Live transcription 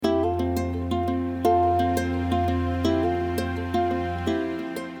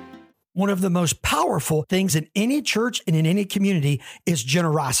one of the most powerful things in any church and in any community is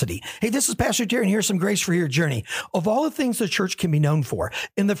generosity. Hey, this is Pastor Terry, and here's some grace for your journey. Of all the things the church can be known for,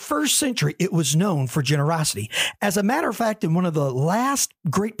 in the first century, it was known for generosity. As a matter of fact, in one of the last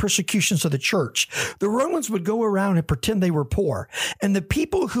great persecutions of the church, the Romans would go around and pretend they were poor, and the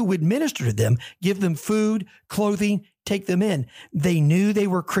people who would minister to them, give them food, clothing, take them in. They knew they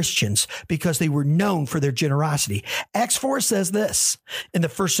were Christians because they were known for their generosity. Acts 4 says this, in the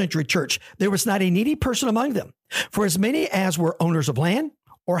first century church, there was not a needy person among them. For as many as were owners of land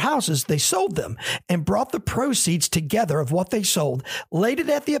or houses, they sold them and brought the proceeds together of what they sold, laid it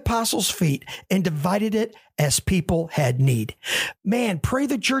at the apostles' feet, and divided it as people had need. Man, pray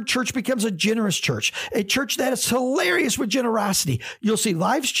that your church becomes a generous church, a church that is hilarious with generosity. You'll see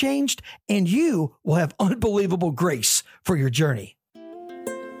lives changed, and you will have unbelievable grace for your journey.